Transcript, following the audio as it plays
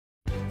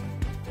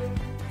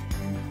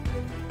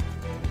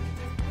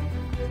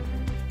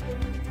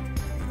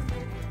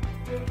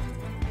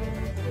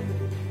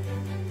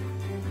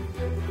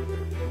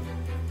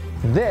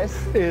This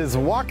is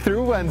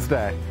Walkthrough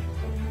Wednesday.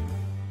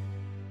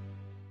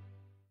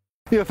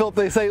 You know, Philip,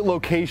 they say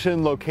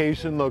location,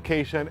 location,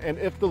 location, and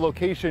if the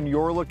location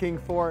you're looking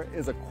for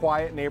is a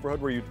quiet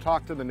neighborhood where you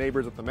talk to the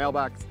neighbors at the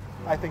mailbox,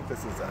 I think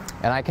this is it.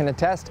 And I can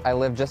attest, I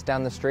live just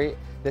down the street.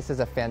 This is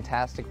a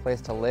fantastic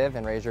place to live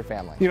and raise your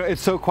family. You know,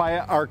 it's so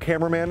quiet, our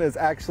cameraman is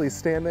actually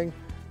standing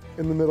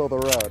in the middle of the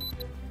road.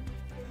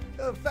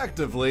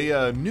 Effectively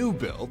a new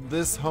build,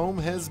 this home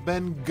has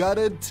been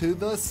gutted to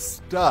the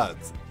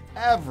studs.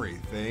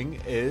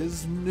 Everything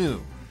is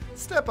new.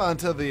 Step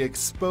onto the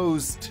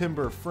exposed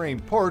timber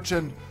frame porch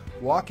and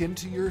walk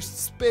into your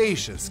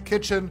spacious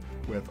kitchen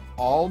with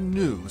all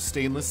new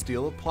stainless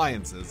steel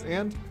appliances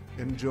and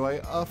enjoy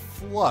a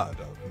flood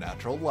of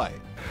natural light.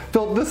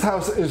 Phil, this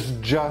house is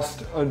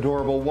just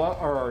adorable. What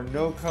are our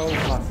no-co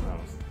must-knows?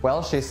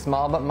 Well, she's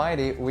small but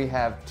mighty. We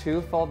have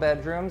 2 full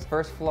bedrooms,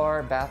 first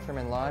floor, bathroom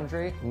and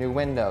laundry, new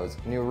windows,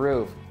 new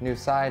roof, new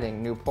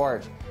siding, new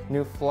porch,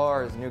 new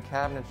floors, new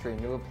cabinetry,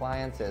 new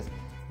appliances.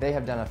 They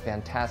have done a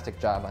fantastic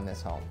job on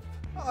this home.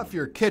 Off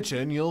your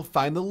kitchen, you'll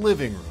find the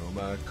living room,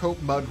 a coat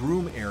mud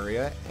room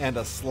area, and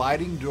a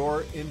sliding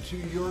door into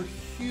your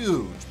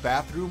huge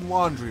bathroom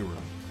laundry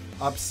room.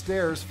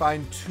 Upstairs,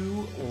 find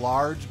 2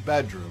 large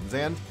bedrooms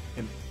and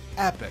an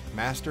epic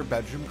master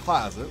bedroom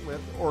closet with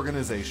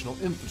organizational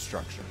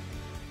infrastructure.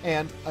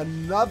 And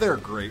another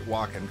great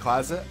walk-in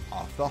closet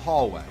off the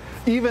hallway.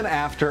 Even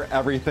after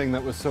everything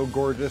that was so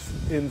gorgeous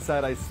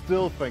inside, I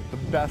still think the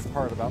best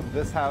part about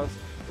this house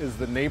is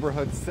the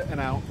neighborhood sitting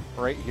out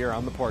right here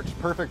on the porch.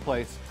 Perfect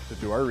place to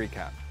do our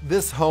recap.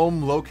 This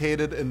home,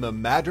 located in the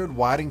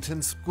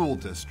Madrid-Waddington School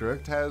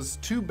District, has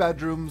 2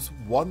 bedrooms,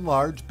 1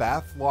 large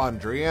bath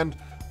laundry, and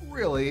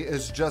really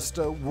is just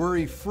a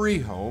worry-free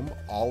home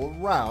all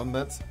around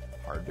that's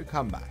hard to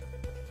come by.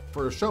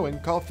 For a showing,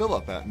 call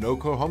Philip at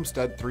NoCo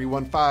Homestead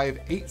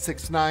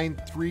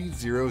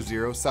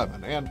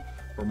 315-869-3007. And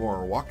for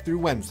more Walkthrough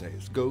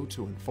Wednesdays, go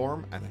to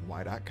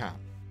informnny.com.